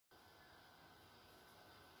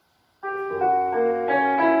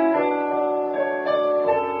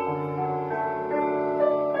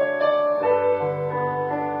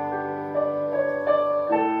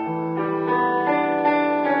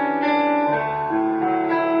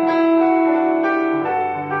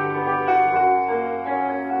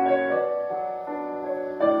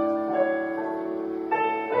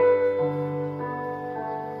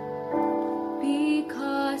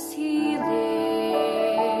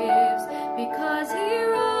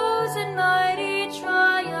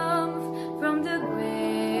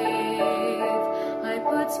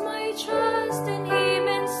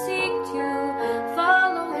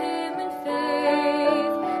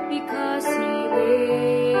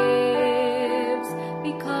lives,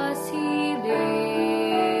 because he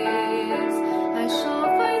lives, I shall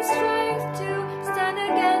find strength to stand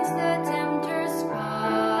against the tempter's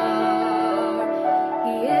power.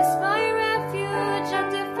 He is my refuge and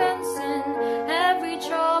defense in every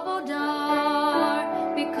troubled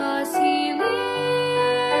hour, because he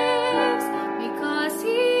lives, because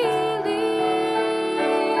he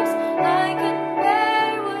lives, I can bear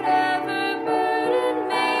whatever burden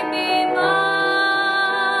may be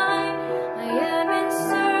mine. I am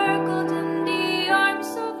encircled in the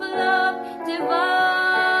arms of love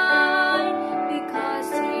divine, because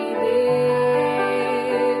he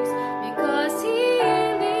lives, because he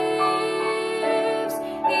lives,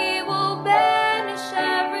 he will banish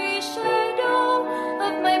every shadow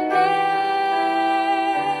of my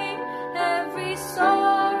pain. Every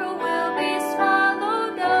sorrow will be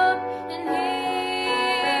swallowed up in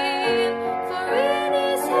him, for in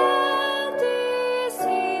his hand is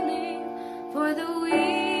healing for the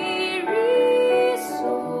weary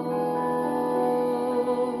soul.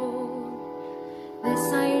 This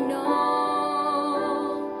I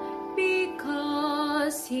know,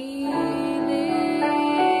 because he lives.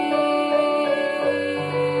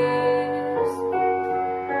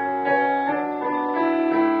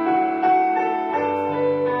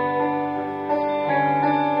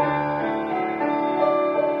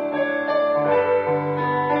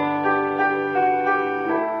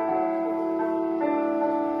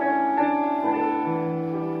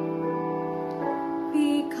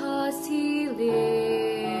 Because he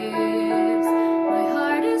lives, my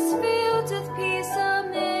heart is filled with peace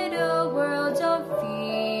amid a world of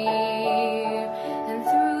fear. And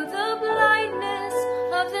through the blindness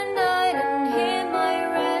of the night, in him I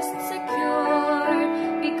rest secure.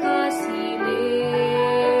 Because he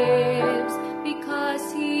lives, because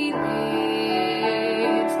he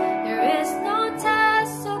lives, there is no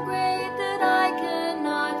task so great that I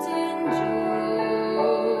cannot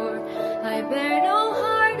endure. I bear no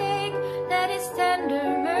heartache that his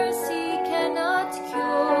tender mercy cannot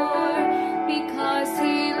cure, because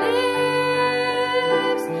he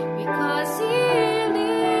lives, because he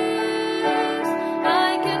lives,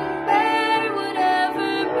 I can bear whatever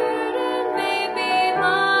burden may be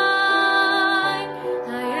mine. I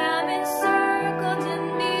am encircled in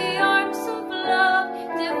the arms of love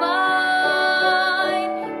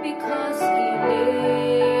divine, because he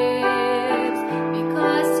lives,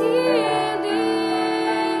 because he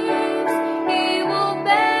lives, he will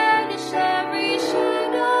banish every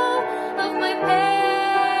shadow of my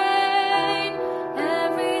pain.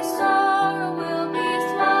 Every sorrow will be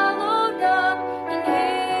swallowed up in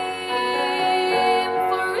him,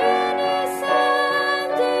 for in his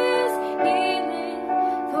hand is healing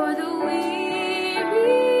for the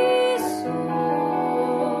weary soul.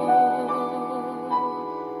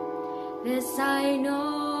 This I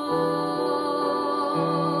know,